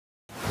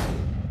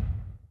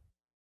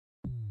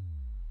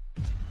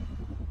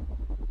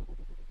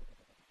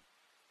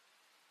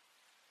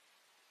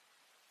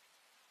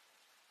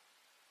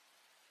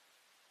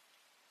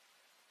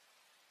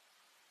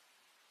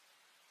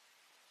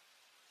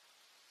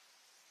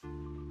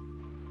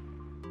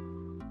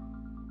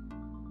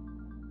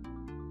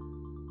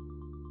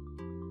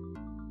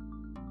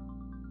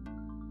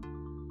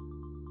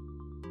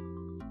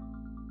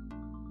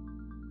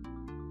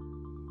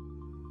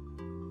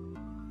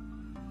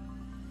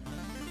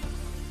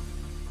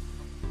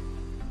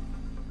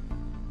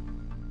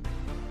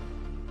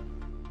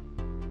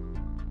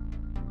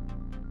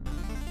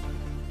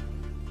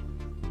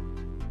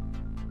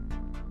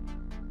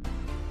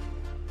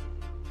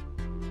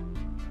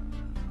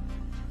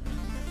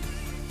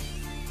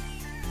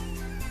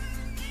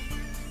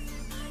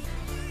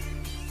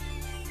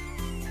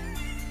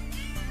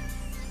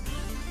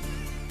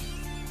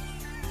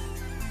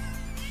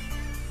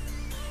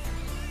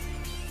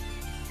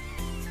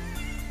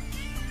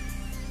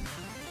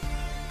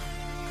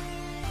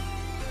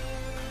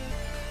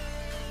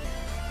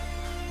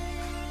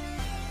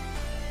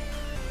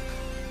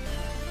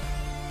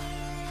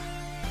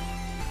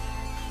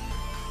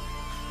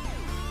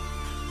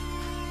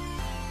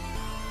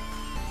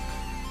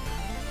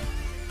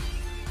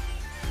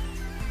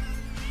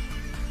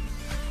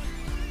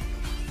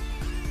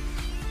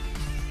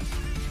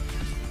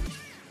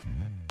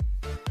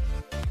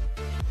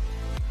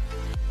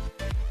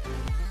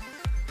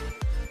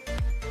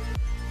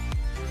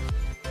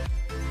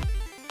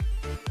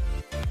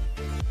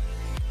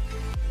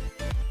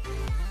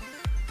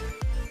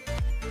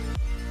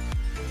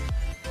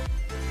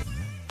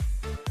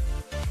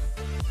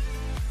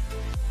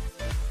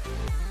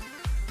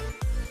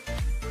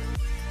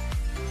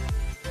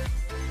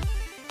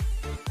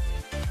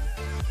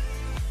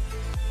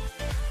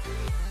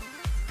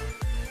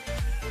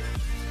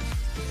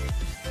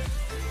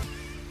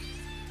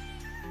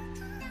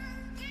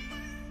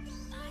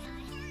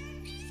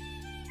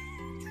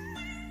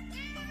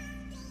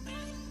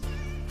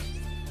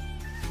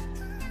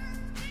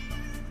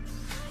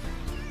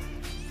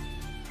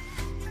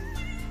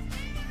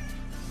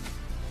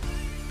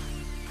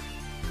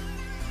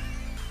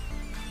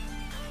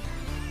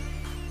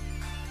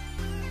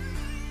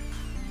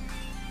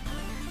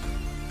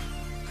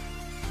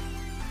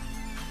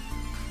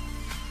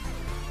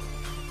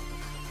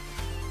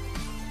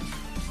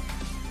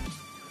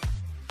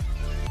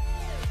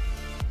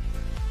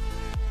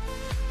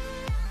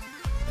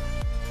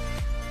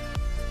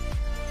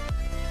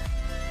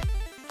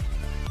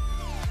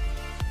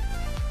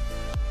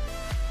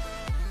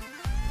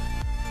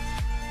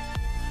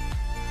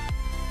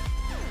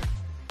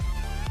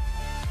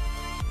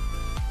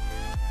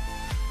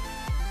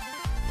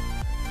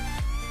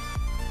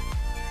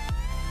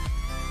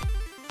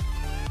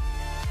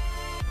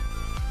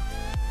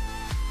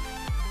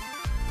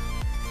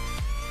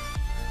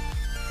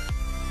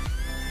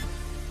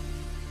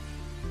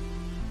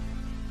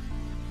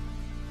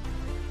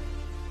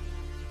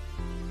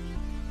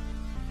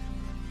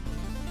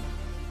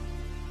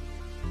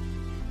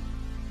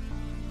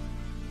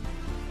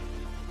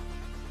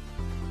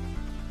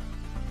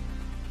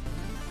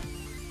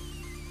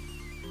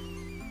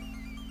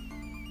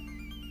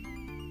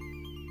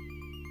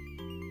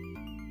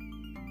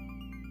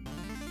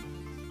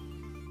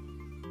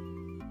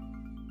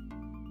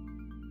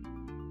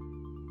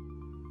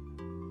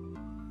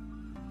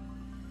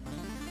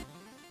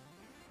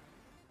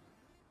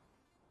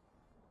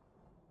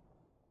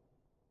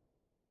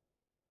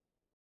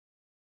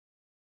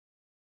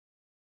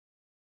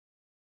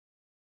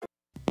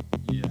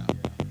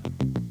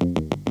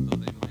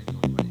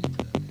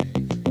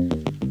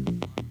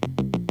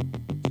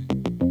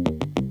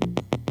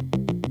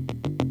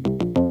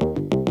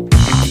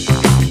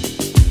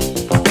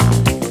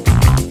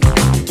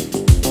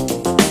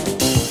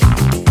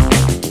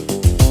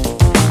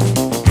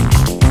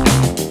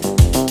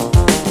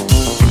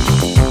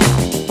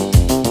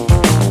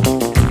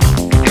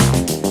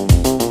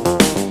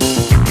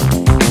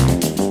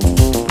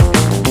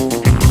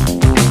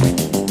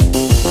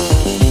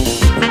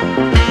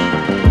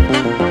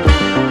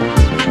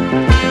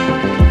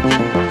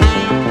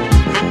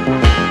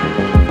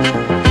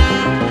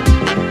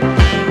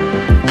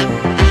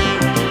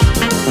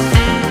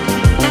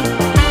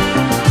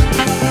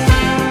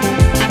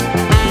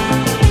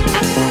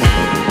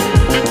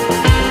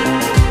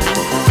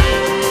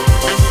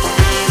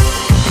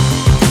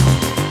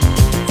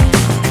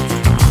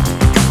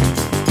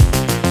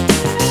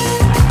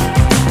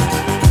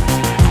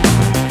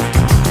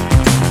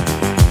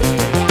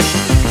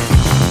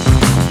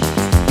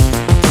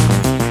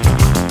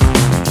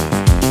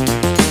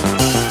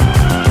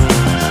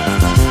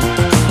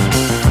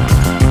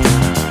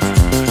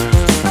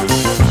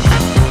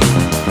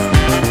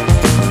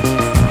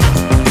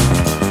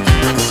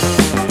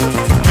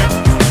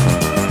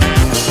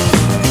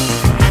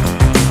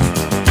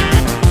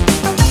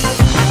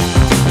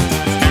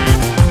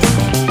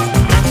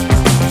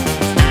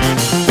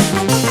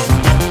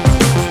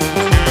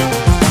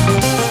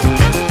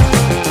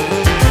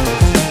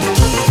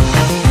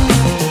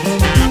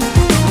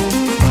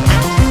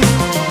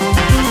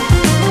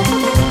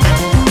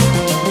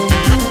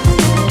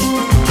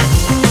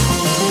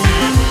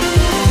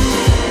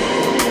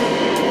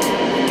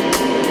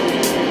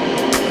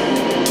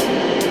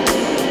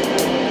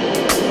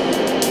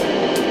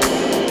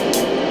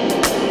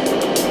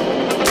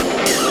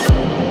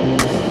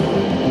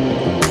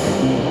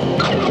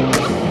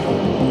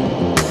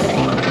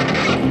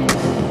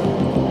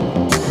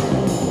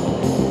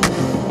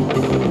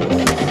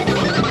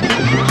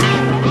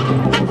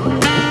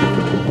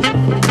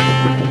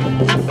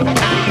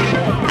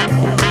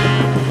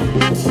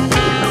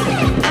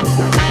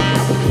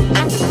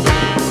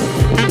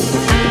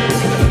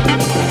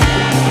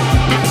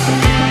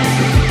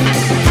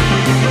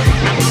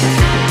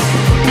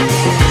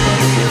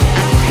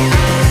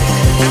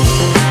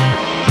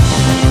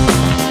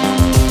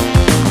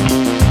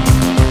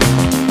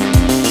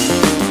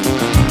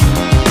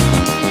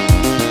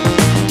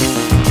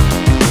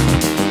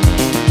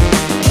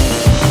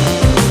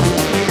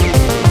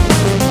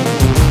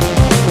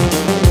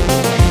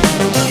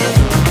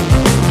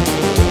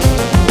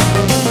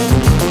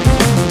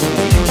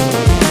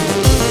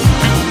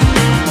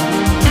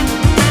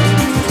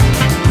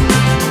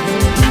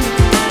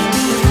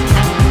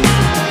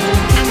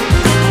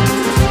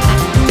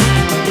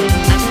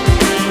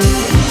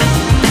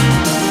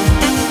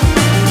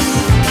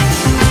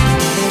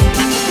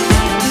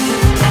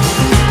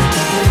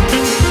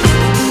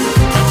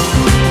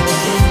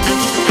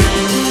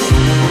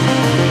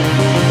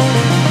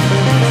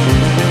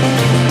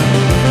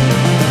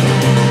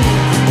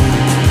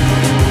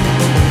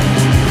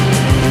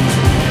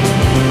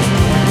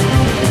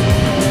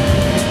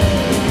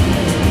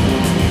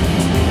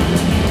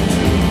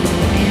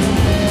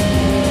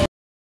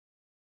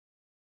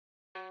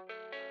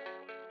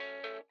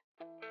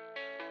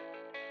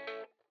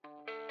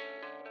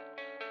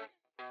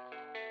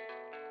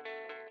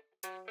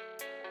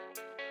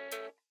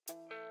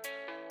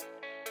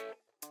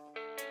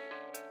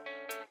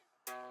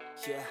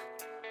yeah.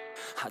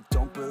 I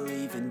don't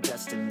believe in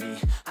destiny,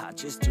 I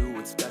just do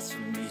what's best for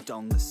me.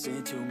 Don't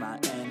listen to my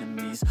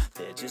enemies,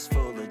 they're just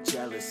full of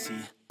jealousy.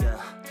 Yeah,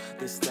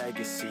 this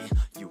legacy,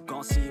 you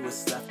gon' see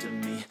what's left of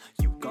me.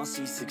 You gon'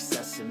 see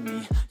success in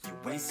me,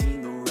 you ain't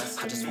seen the rest of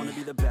me. I just wanna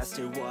be the best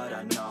at what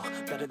I know,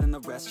 better than the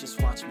rest,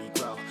 just watch me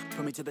grow.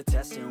 Put me to the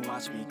test and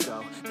watch me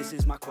go. This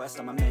is my quest,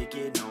 I'ma make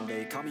it known.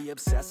 They call me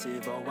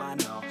obsessive, oh I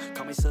know.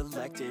 Call me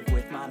selective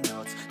with my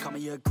notes, call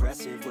me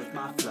aggressive with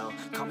my flow.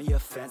 Call me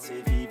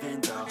offensive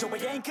even though Joe, I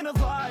ain't gonna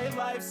lie,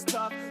 life's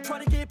tough.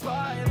 Try to get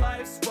by,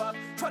 life's rough.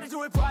 Try to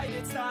do it right,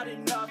 it's not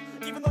enough.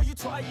 Even though you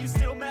try, you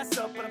still mess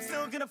up. But I'm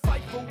still gonna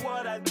fight for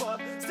what I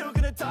love, still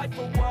gonna die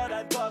for what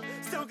I love,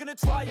 still gonna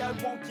try, I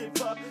won't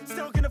give up,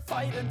 still gonna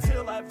fight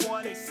until I've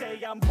won. They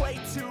say I'm way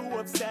too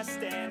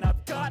obsessed and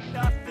I've got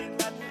nothing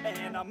left,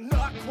 and I'm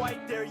not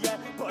quite there yet,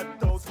 but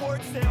those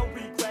words they'll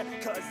regret,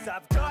 cause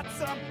I've got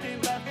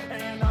something left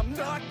and I'm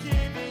not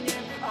giving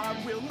in. I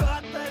will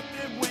not let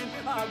them win,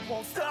 I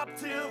won't stop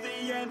till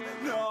the end,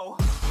 no.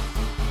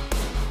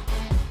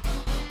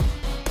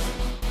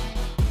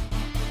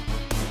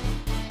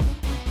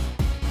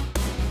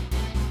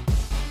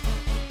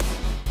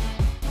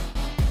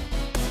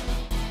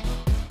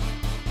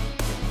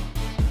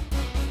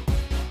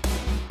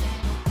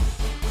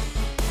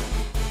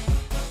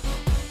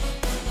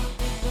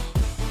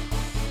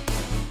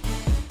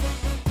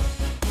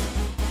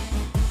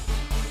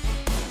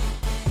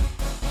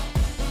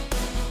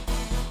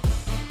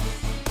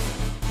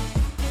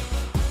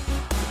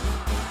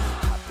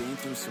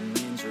 Some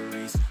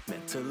injuries,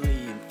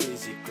 mentally and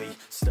physically.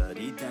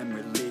 Studied them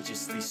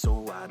religiously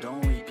so I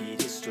don't repeat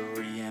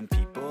history. And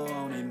people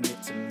won't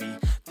admit to me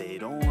they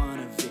don't want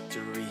a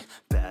victory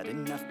bad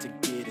enough to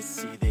get a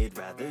C. They'd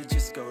rather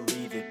just go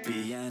leave it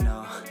be. And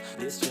oh,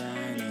 this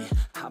journey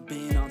I've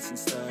been on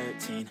since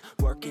 13,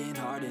 working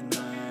hard and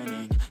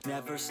learning,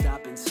 never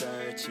stopping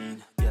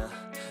searching. Yeah,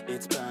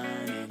 it's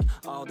burning,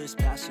 all this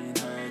passion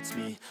hurts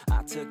me.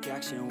 I took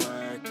action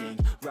working,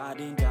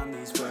 writing down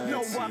these words.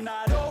 No, I'm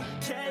not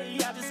okay,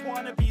 I just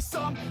wanna be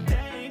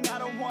something. I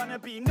don't wanna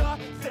be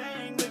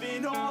nothing,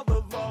 living all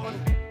alone.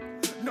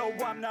 No,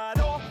 I'm not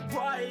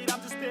alright,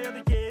 I'm just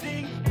barely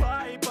getting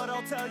by. But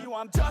I'll tell you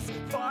I'm just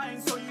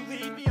fine, so you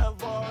leave me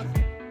alone.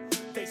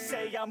 They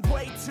say I'm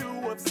way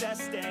too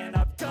obsessed and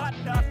I've got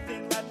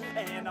nothing left,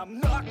 and I'm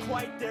not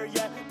quite there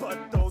yet, but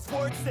those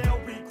words they'll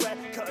regret,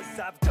 cause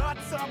I've got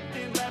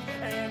something left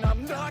and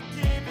I'm not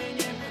giving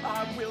in.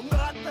 I will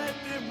not let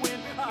them win,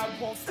 I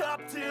won't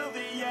stop till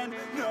the end,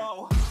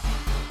 no.